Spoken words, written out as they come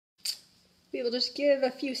We will just give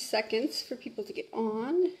a few seconds for people to get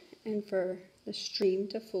on and for the stream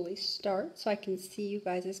to fully start so I can see you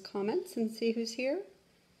guys' comments and see who's here.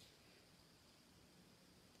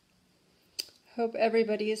 Hope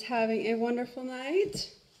everybody is having a wonderful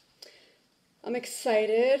night. I'm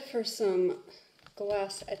excited for some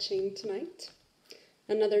glass etching tonight.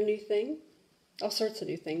 Another new thing. All sorts of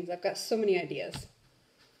new things. I've got so many ideas.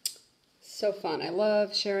 So fun. I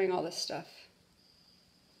love sharing all this stuff.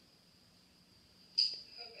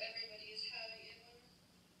 Hope everybody is having a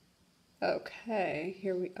wonderful... Okay,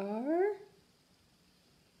 here we are.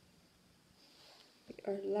 We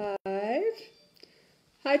are live.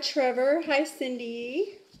 Hi Trevor. Hi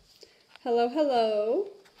Cindy. Hello, hello.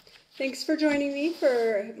 Thanks for joining me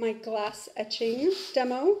for my glass etching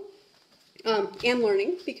demo and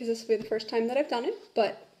learning, because this will be the first time that I've done it.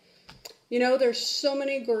 But you know, there's so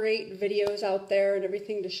many great videos out there and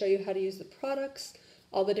everything to show you how to use the products,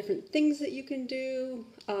 all the different things that you can do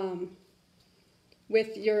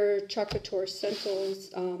with your Chalk Couture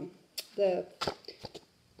stencils. We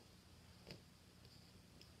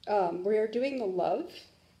are doing the Love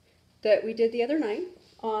that we did the other night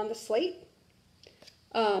on the slate.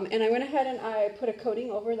 And I went ahead and I put a coating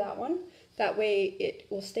over that one. That way it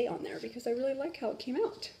will stay on there because I really like how it came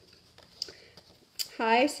out.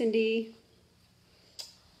 Hi, Cindy.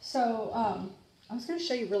 So I was going to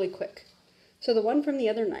show you really quick. So the one from the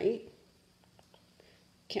other night,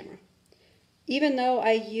 camera. Even though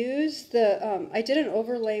I used the, I did an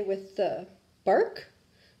overlay with the bark,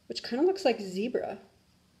 which kind of looks like zebra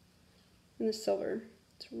in the silver.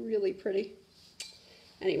 It's really pretty.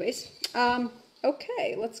 Anyways,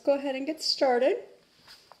 okay, let's go ahead and get started.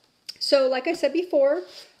 So like I said before,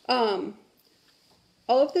 all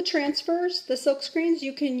of the transfers, the silk screens,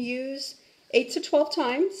 you can use 8 to 12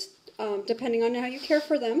 times, depending on how you care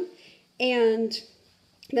for them. And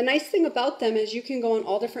the nice thing about them is you can go on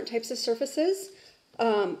all different types of surfaces.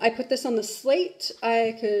 I put this on the slate.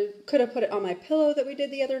 I could have put it on my pillow that we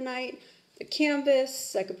did the other night. The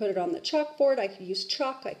canvas, I could put it on the chalkboard, I could use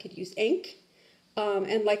chalk, I could use ink,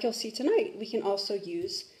 and like you'll see tonight, we can also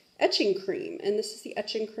use etching cream, and this is the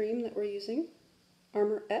etching cream that we're using,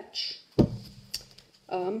 Armor Etch.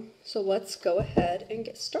 So let's go ahead and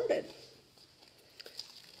get started.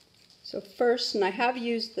 So first, and I have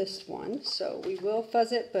used this one, so we will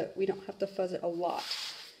fuzz it, but we don't have to fuzz it a lot.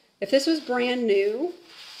 If this was brand new,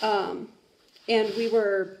 and we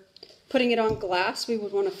were putting it on glass, we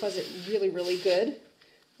would want to fuzz it really, really good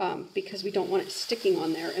because we don't want it sticking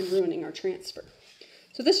on there and ruining our transfer.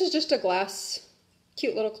 So this is just a glass,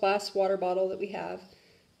 cute little glass water bottle that we have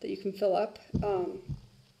that you can fill up.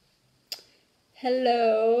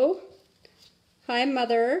 Hello. Hi,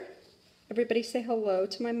 Mother. Everybody say hello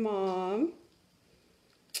to my mom.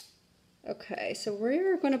 Okay, so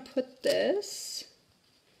we're going to put this,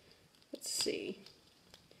 let's see,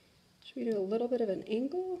 should we do a little bit of an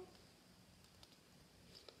angle?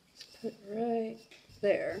 Put it right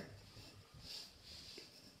there.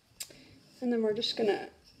 And then we're just going to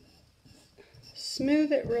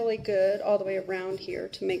smooth it really good all the way around here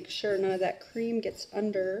to make sure none of that cream gets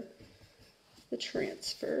under the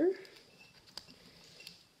transfer.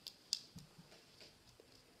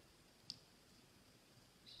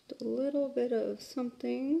 Just a little bit of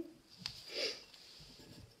something.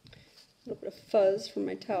 A little bit of fuzz from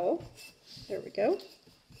my towel. There we go.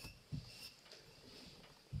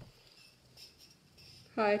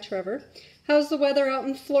 Hi, Trevor. How's the weather out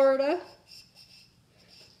in Florida?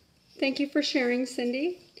 Thank you for sharing,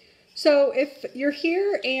 Cindy. So if you're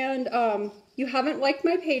here and you haven't liked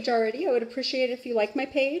my page already, I would appreciate it if you like my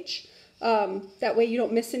page. That way you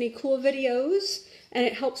don't miss any cool videos, and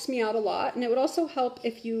it helps me out a lot. And it would also help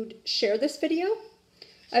if you'd share this video.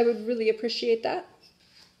 I would really appreciate that.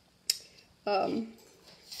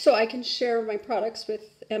 So I can share my products with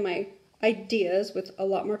and my ideas with a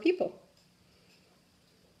lot more people.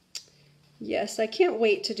 Yes, I can't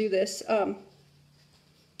wait to do this.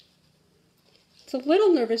 It's a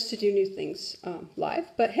little nervous to do new things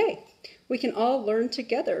live, but hey, we can all learn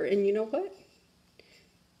together, and you know what?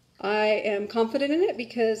 I am confident in it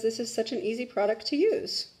because this is such an easy product to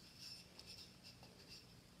use.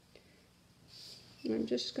 I'm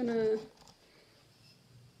just gonna...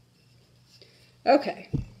 Okay,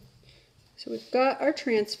 so we've got our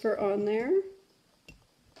transfer on there.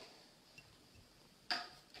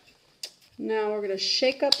 Now we're going to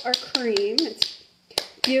shake up our cream. It's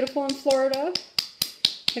beautiful in Florida.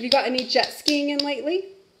 Have you got any jet skiing in lately?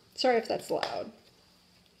 Sorry if that's loud.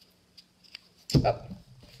 Oh.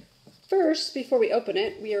 First, before we open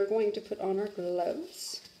it, we are going to put on our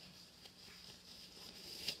gloves.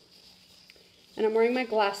 And I'm wearing my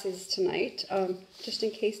glasses tonight, just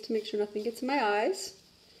in case, to make sure nothing gets in my eyes.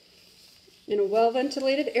 In a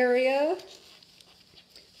well-ventilated area.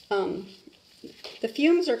 The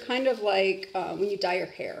fumes are kind of like when you dye your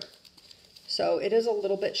hair. So it is a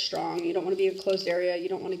little bit strong. You don't want to be in a closed area. You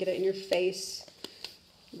don't want to get it in your face.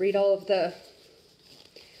 Read all of the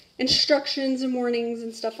instructions and warnings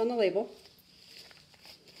and stuff on the label.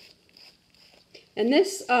 And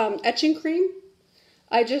this etching cream,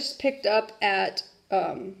 I just picked up at,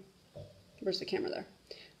 where's the camera there?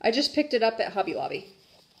 I just picked it up at Hobby Lobby.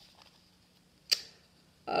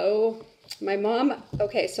 Oh, my mom,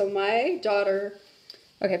 okay, so my daughter,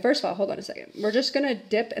 okay, first of all, hold on a second. We're just going to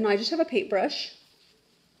dip, and I just have a paintbrush.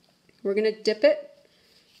 We're going to dip it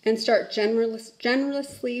and start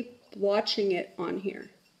generously blotching it on here.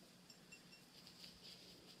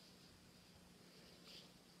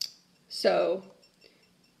 So,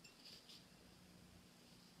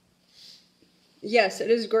 yes, it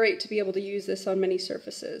is great to be able to use this on many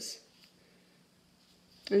surfaces.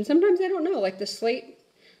 And sometimes I don't know, like the slate,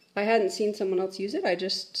 I hadn't seen someone else use it. I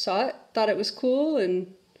just saw it, thought it was cool,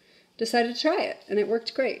 and decided to try it, and it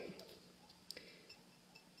worked great.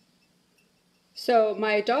 So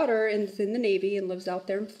my daughter is in the Navy and lives out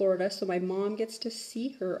there in Florida, so my mom gets to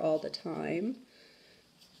see her all the time.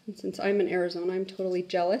 And since I'm in Arizona, I'm totally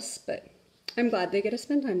jealous, but I'm glad they get to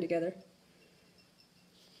spend time together.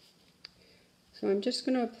 So I'm just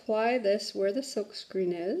going to apply this where the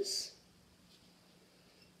silkscreen is.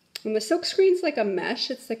 And the silkscreen's like a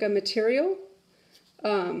mesh, it's like a material.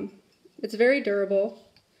 It's very durable.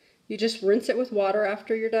 You just rinse it with water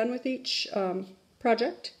after you're done with each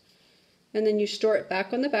project. And then you store it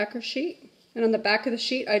back on the backer sheet. And on the back of the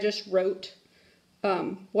sheet, I just wrote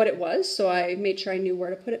what it was, so I made sure I knew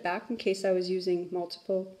where to put it back in case I was using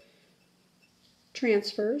multiple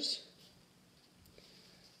transfers.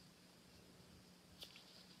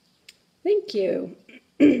 Thank you.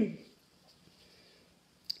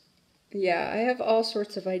 Yeah, I have all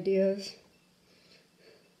sorts of ideas.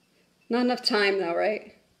 Not enough time though,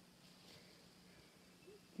 right?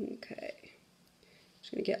 Okay.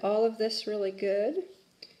 Just going to get all of this really good.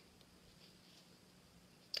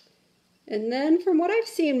 And then from what I've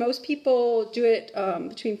seen, most people do it a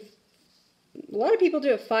lot of people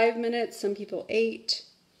do it 5 minutes, some people 8.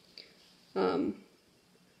 We're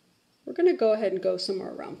going to go ahead and go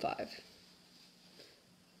somewhere around 5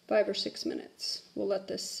 or 6 minutes. We'll let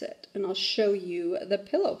this sit and I'll show you the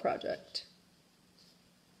pillow project.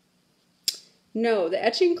 No, the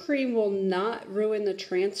etching cream will not ruin the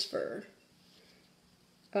transfer.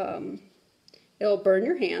 It'll burn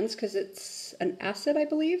your hands because it's an acid, I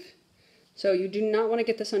believe. So you do not want to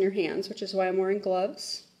get this on your hands, which is why I'm wearing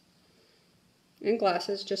gloves and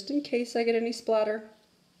glasses just in case I get any splatter.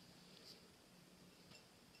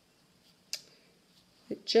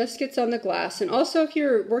 It just gets on the glass. And also if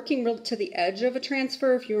you're working to the edge of a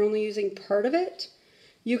transfer, if you're only using part of it,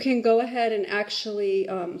 you can go ahead and actually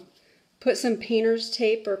put some painter's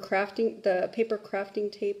tape or the paper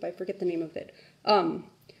crafting tape, I forget the name of it.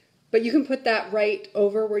 But you can put that right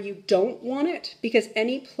over where you don't want it, because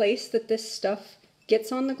any place that this stuff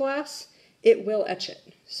gets on the glass, it will etch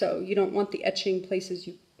it. So you don't want the etching places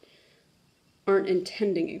you aren't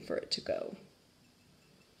intending for it to go.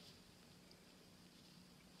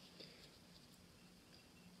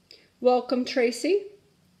 Welcome, Tracy.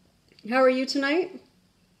 How are you tonight?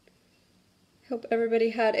 Hope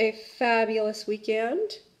everybody had a fabulous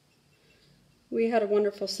weekend. We had a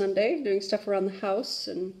wonderful Sunday, doing stuff around the house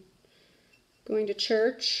and going to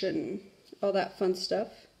church and all that fun stuff.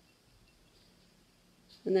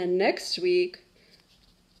 And then next week,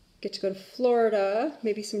 get to go to Florida,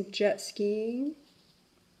 maybe some jet skiing.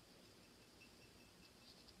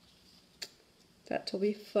 That'll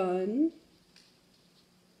be fun.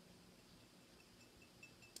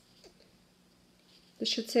 This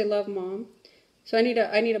should say Love Mom. So I need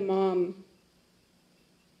a mom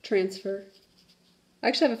transfer. I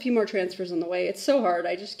actually have a few more transfers on the way. It's so hard.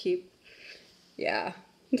 I just keep, yeah.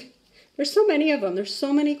 There's so many of them. There's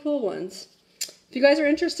so many cool ones. If you guys are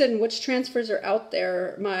interested in which transfers are out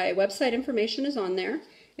there, my website information is on there.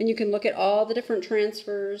 And you can look at all the different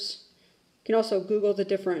transfers. You can also Google the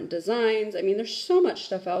different designs. I mean, there's so much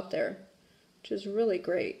stuff out there, which is really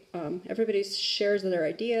great. Everybody shares their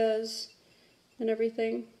ideas and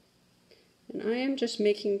everything. And I am just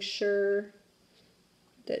making sure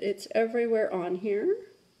that it's everywhere on here.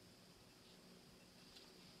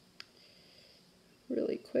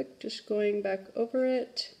 Really quick, just going back over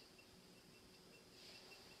it.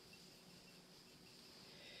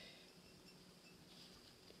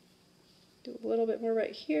 Do a little bit more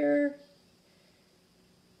right here.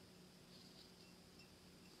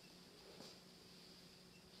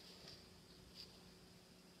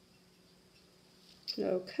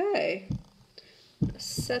 Okay,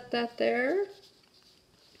 set that there.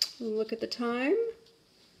 Look at the time.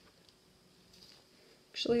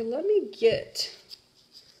 Actually, I'm gonna get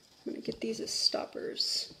these as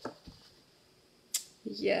stoppers.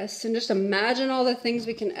 Yes, and just imagine all the things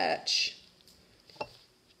we can etch.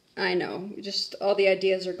 I know, just all the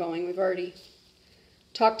ideas are going. We've already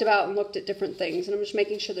talked about and looked at different things, and I'm just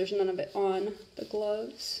making sure there's none of it on the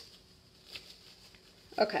gloves.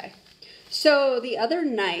 Okay, so the other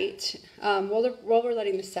night, while we're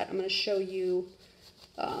letting this set, I'm going to show you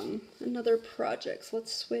another project. So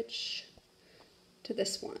let's switch to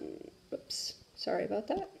this one. Whoops, sorry about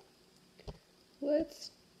that.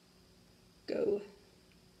 Let's go.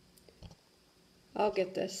 I'll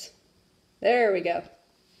get this. There we go.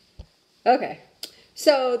 Okay,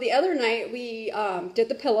 so the other night we did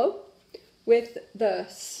the pillow with the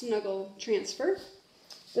Snuggle transfer,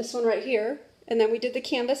 this one right here, and then we did the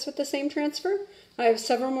canvas with the same transfer. I have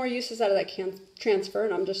several more uses out of that transfer,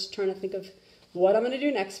 and I'm just trying to think of what I'm going to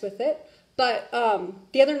do next with it. But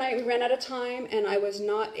the other night we ran out of time, and I was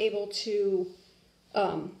not able to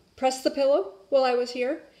press the pillow while I was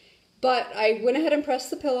here. But I went ahead and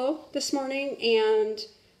pressed the pillow this morning, and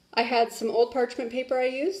I had some old parchment paper I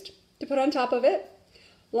used to put on top of it.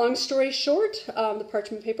 Long story short, the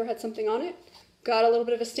parchment paper had something on it, got a little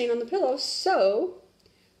bit of a stain on the pillow, so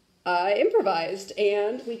I improvised,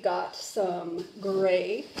 and we got some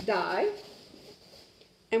gray dye,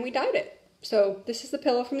 and we dyed it. So this is the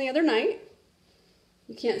pillow from the other night.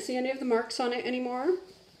 You can't see any of the marks on it anymore.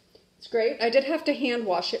 It's great. I did have to hand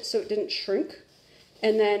wash it so it didn't shrink,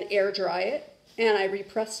 and then air dry it, and I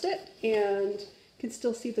repressed it, and you can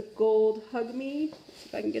still see the gold Hug Me. Let's see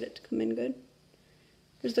if I can get it to come in good.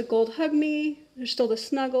 There's the gold Hug Me. There's still the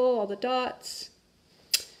snuggle, all the dots.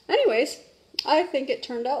 Anyways, I think it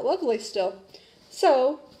turned out lovely still.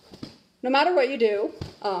 So, no matter what you do,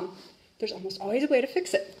 there's almost always a way to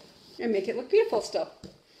fix it and make it look beautiful still.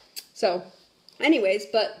 So, anyways,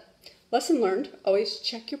 but lesson learned, always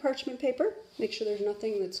check your parchment paper. Make sure there's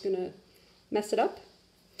nothing that's going to mess it up.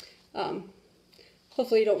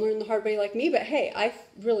 Hopefully you don't learn the hard way like me, but hey, I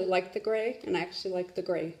really like the gray, and I actually like the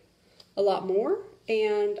gray a lot more,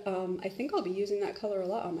 and I think I'll be using that color a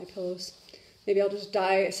lot on my pillows. Maybe I'll just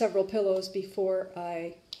dye several pillows before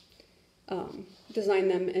I design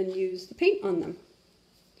them and use the paint on them,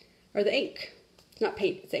 or the ink. It's not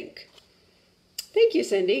paint, it's ink. Thank you,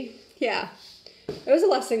 Cindy. Yeah, it was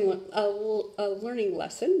a learning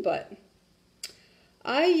lesson, but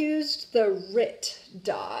I used the RIT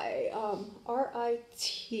dye,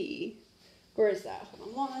 R-I-T. Where is that?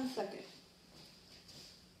 Hold on 1 second.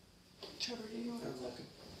 Trevor, do you know where it's at?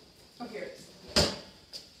 Oh, here it is.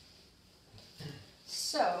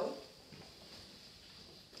 So,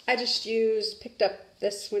 I just picked up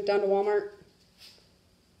this, went down to Walmart,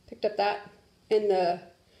 picked up that in the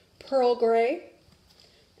pearl gray,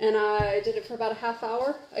 and I did it for about a half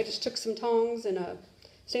hour. I just took some tongs and a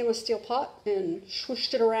stainless steel pot and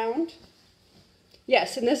swooshed it around.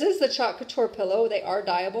 Yes, and this is the Chalk Couture pillow. They are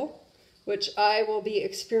dyeable, which I will be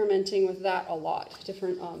experimenting with that a lot.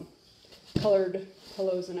 Different colored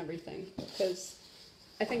pillows and everything, because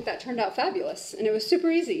I think that turned out fabulous, and it was super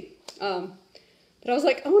easy. But I was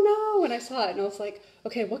like, oh no, when I saw it, and I was like,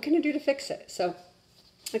 okay, what can I do to fix it? So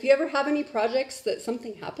if you ever have any projects that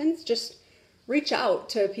something happens, just reach out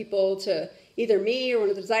to people, to either me or one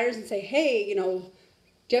of the designers, and say, hey, you know,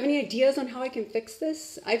 do you have any ideas on how I can fix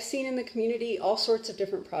this? I've seen in the community all sorts of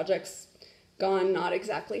different projects gone not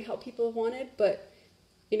exactly how people have wanted, but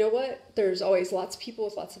you know what? There's always lots of people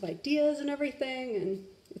with lots of ideas and everything, and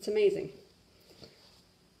it's amazing.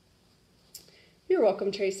 You're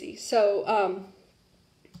welcome, Tracy. So,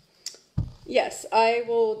 yes, I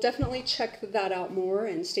will definitely check that out more,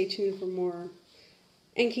 and stay tuned for more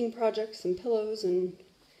inking projects and pillows. And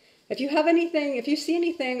if you have anything, if you see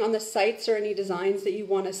anything on the sites or any designs that you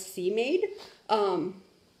want to see made,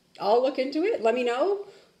 I'll look into it. Let me know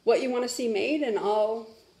what you want to see made, and I'll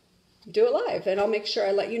do it live, and I'll make sure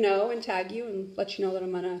I let you know and tag you and let you know that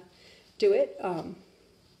I'm going to do it.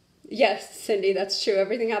 Yes, Cindy, that's true.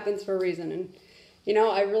 Everything happens for a reason. And, you know,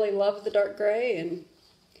 I really love the dark gray, and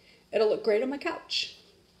it'll look great on my couch.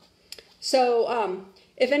 So,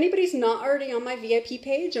 if anybody's not already on my VIP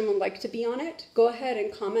page and would like to be on it, go ahead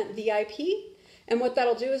and comment VIP. And what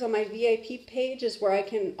that'll do is on my VIP page is where I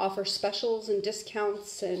can offer specials and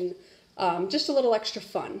discounts and just a little extra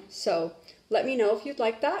fun. So let me know if you'd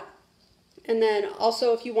like that. And then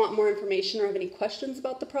also, if you want more information or have any questions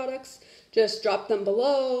about the products, just drop them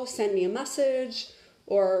below, send me a message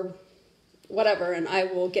or whatever, and I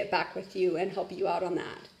will get back with you and help you out on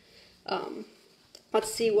that.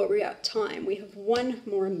 let's see what we're at time. We have 1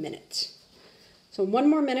 more minute. So 1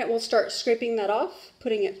 more minute, we'll start scraping that off,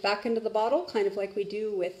 putting it back into the bottle, kind of like we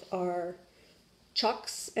do with our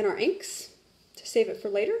chalks and our inks, to save it for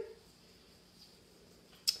later.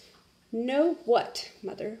 Know what,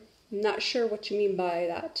 Mother? I'm not sure what you mean by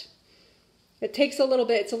that. It takes a little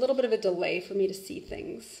bit, it's a little bit of a delay for me to see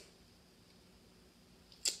things.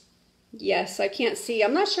 Yes, I can't see.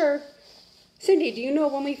 I'm not sure. Cindy, do you know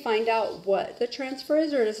when we find out what the transfer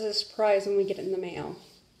is, or is it a surprise when we get it in the mail?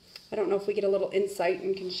 I don't know if we get a little insight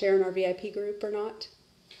and can share in our VIP group or not.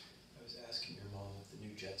 I was asking your mom if the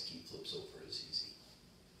new jet ski flips over is easy.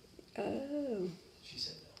 Oh. She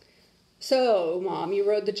said no. So, Mom, you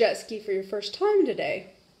rode the jet ski for your first time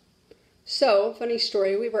today. So, funny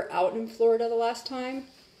story, we were out in Florida the last time.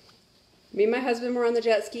 Me and my husband were on the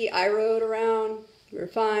jet ski. I rode around. We were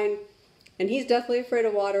fine. And he's deathly afraid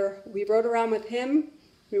of water. We rode around with him.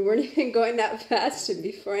 We weren't even going that fast. And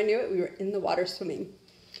before I knew it, we were in the water swimming.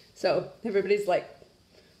 So everybody's like,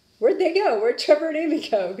 where'd they go? Where'd Trevor and Amy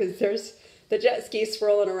go? Because there's the jet ski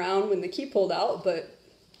swirling around when the key pulled out. But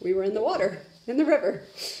we were in the water, in the river.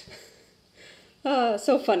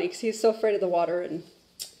 So funny because he's so afraid of the water. And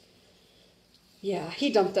yeah,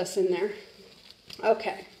 he dumped us in there.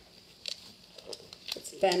 Okay.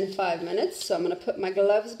 It's been 5 minutes, so I'm going to put my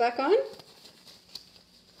gloves back on.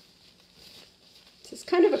 This is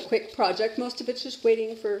kind of a quick project. Most of it's just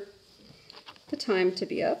waiting for the time to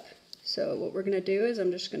be up. So what we're going to do is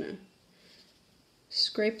I'm just going to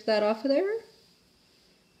scrape that off of there.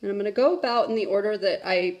 And I'm going to go about in the order that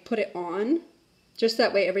I put it on. Just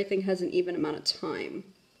that way everything has an even amount of time.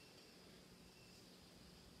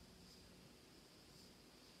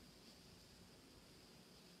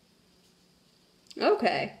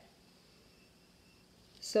 Okay.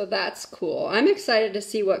 So that's cool. I'm excited to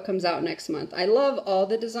see what comes out next month. I love all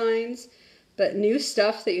the designs, but new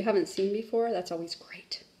stuff that you haven't seen before, that's always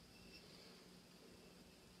great.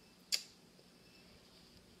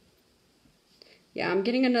 Yeah, I'm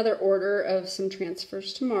getting another order of some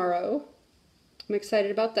transfers tomorrow. I'm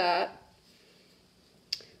excited about that.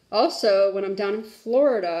 Also, when I'm down in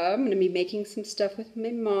Florida, I'm going to be making some stuff with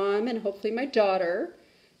my mom and hopefully my daughter.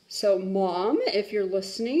 So Mom, if you're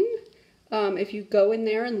listening, if you go in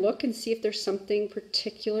there and look and see if there's something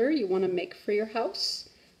particular you want to make for your house,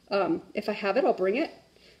 if I have it, I'll bring it.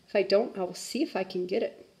 If I don't, I will see if I can get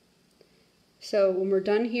it. So when we're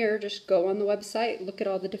done here, just go on the website, look at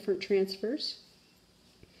all the different transfers.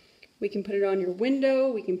 We can put it on your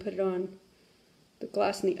window, we can put it on the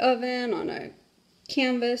glass in the oven, on a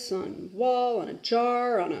canvas, on a wall, on a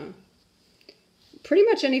jar, on a pretty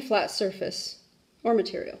much any flat surface or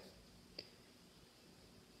material.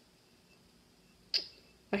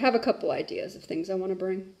 I have a couple ideas of things I want to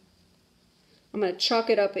bring. I'm going to chalk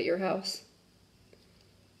it up at your house.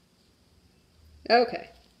 Okay.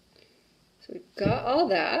 So we've got all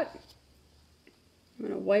that. I'm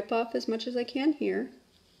going to wipe off as much as I can here.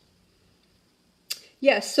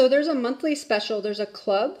 Yes, so there's a monthly special. There's a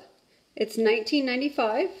club. It's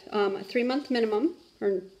 $19.95, a 3-month minimum,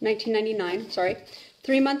 or $19.99, sorry.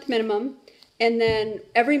 3-month minimum. And then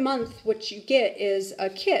every month what you get is a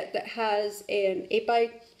kit that has an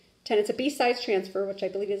 8x10. It's a B-size transfer, which I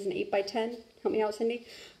believe is an 8x10. Help me out, Cindy.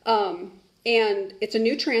 And it's a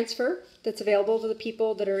new transfer that's available to the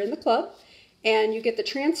people that are in the club. And you get the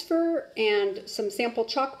transfer and some sample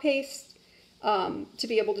chalk paste to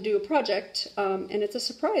be able to do a project. And it's a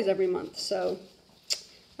surprise every month. So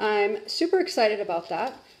I'm super excited about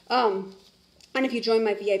that. And if you join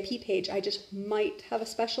my VIP page, I just might have a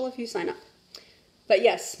special if you sign up. But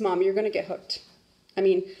yes, Mom, you're going to get hooked. I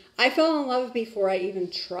mean, I fell in love before I even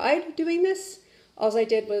tried doing this. All I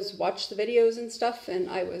did was watch the videos and stuff, and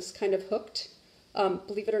I was kind of hooked.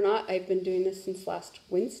 Believe it or not, I've been doing this since last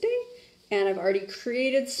Wednesday, and I've already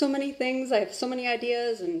created so many things. I have so many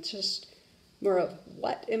ideas, and just more of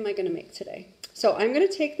what am I going to make today. So I'm going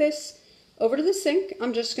to take this over to the sink.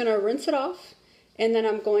 I'm just going to rinse it off, and then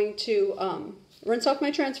I'm going to rinse off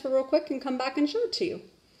my transfer real quick and come back and show it to you.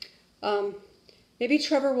 Maybe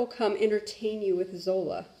Trevor will come entertain you with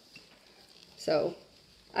Zola. So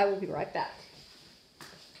I will be right back.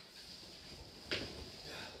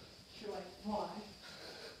 You're like, why?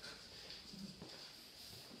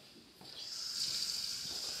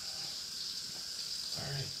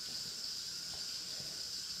 All right.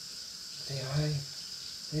 Say hi.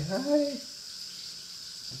 Say hi.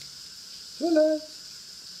 Zola.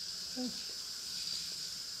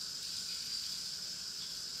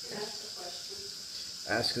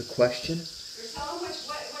 Ask a question. Or tell them what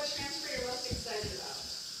transfer you're most excited about.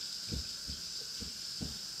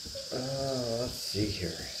 Let's see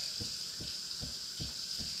here.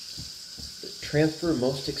 transfer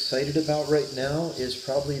most excited about right now is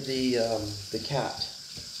probably the cat.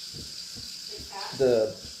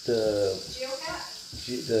 The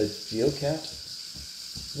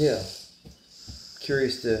geocat. Yeah.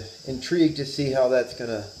 Intrigued to see how that's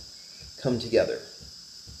gonna come together.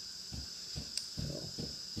 So,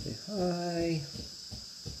 say hi.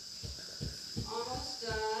 Almost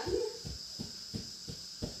done.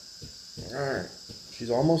 All right, she's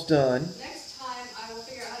almost done. Next time I will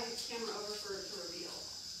figure out how to get the camera over for it to reveal.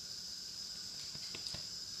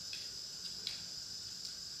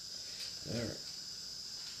 All right.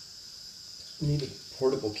 We need a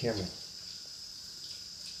portable camera.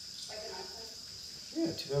 Like an iPad?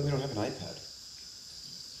 Yeah, too bad we don't have an iPad.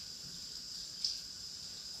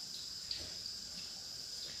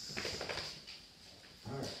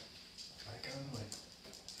 All right, back on the way.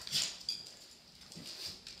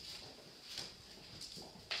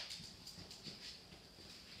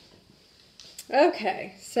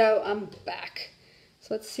 Okay, so I'm back.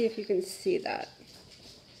 So let's see if you can see that.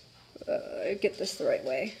 Get this the right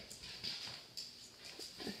way.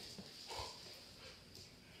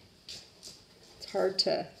 It's hard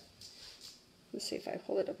to, let's see if I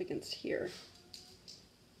hold it up against here.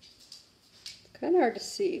 It's kind of hard to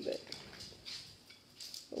see, but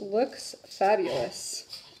it looks fabulous.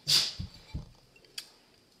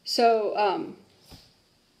 So,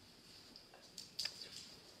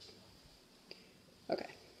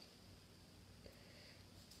 okay.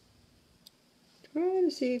 Trying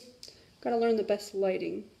to see, gotta learn the best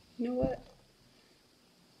lighting. You know what?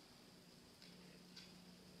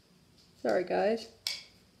 Sorry guys.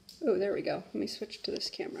 Oh, there we go. Let me switch to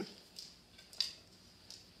this camera.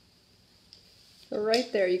 So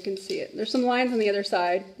right there you can see it. There's some lines on the other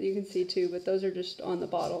side that you can see too, but those are just on the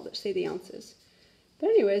bottle that say the ounces.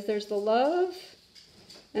 But anyways, there's the love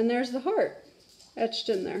and there's the heart etched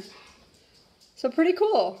in there. So pretty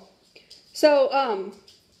cool. So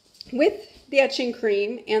with the etching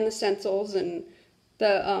cream and the stencils and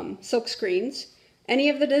the silk screens, any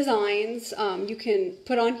of the designs you can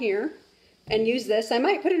put on here and use this. I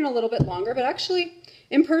might put it in a little bit longer, but actually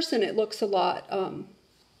in person it looks a lot, you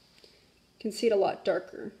can see it a lot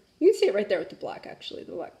darker. You can see it right there with the black, actually,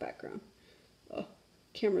 the black background. Oh,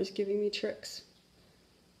 camera's giving me tricks.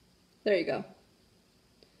 There you go.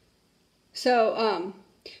 So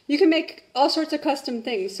you can make all sorts of custom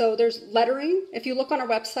things. So there's lettering. If you look on our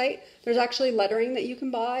website, there's actually lettering that you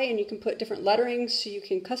can buy, and you can put different letterings so you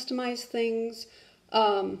can customize things.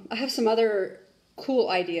 I have some other cool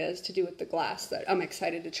ideas to do with the glass that I'm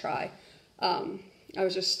excited to try. I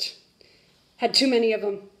was just had too many of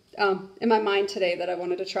them in my mind today that I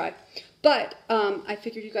wanted to try. But I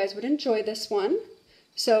figured you guys would enjoy this one.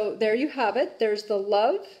 So there you have it. There's the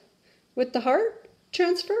love with the heart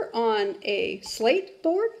transfer on a slate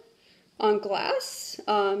board on glass.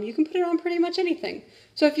 You can put it on pretty much anything.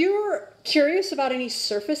 So if you're curious about any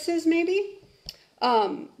surfaces maybe,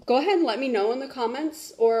 go ahead and let me know in the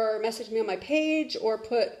comments or message me on my page or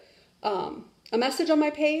put a message on my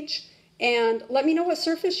page and let me know what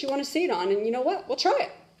surface you want to see it on. And you know what? We'll try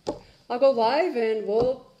it. I'll go live and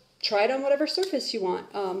we'll try it on whatever surface you want.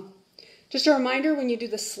 Just a reminder, when you do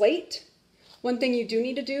the slate, one thing you do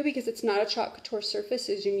need to do, because it's not a chalk couture surface,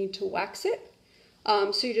 is you need to wax it.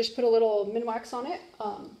 So you just put a little min wax on it.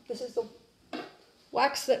 This is the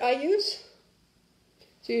wax that I use.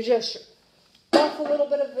 So you just buff a little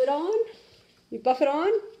bit of it on, you buff it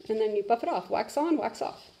on, and then you buff it off. Wax on, wax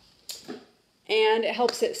off. And it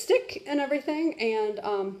helps it stick and everything,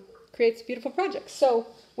 and creates beautiful projects. So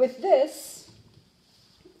with this,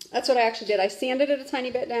 that's what I actually did. I sanded it a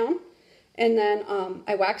tiny bit down, and then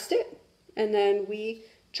I waxed it, and then we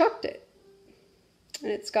chalked it. And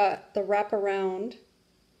it's got the wraparound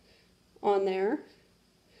on there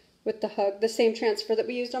with the hug, the same transfer that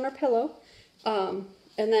we used on our pillow.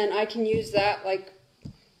 And then I can use that like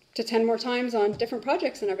to 10 more times on different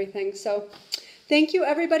projects and everything. So thank you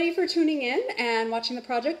everybody for tuning in and watching the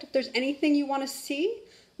project. If there's anything you want to see,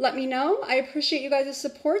 let me know. I appreciate you guys'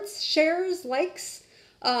 supports, shares, likes.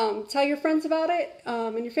 Tell your friends about it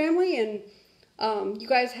and your family. And you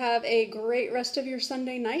guys have a great rest of your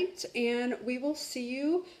Sunday night. And we will see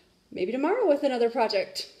you maybe tomorrow with another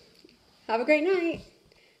project. Have a great night.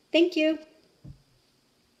 Thank you.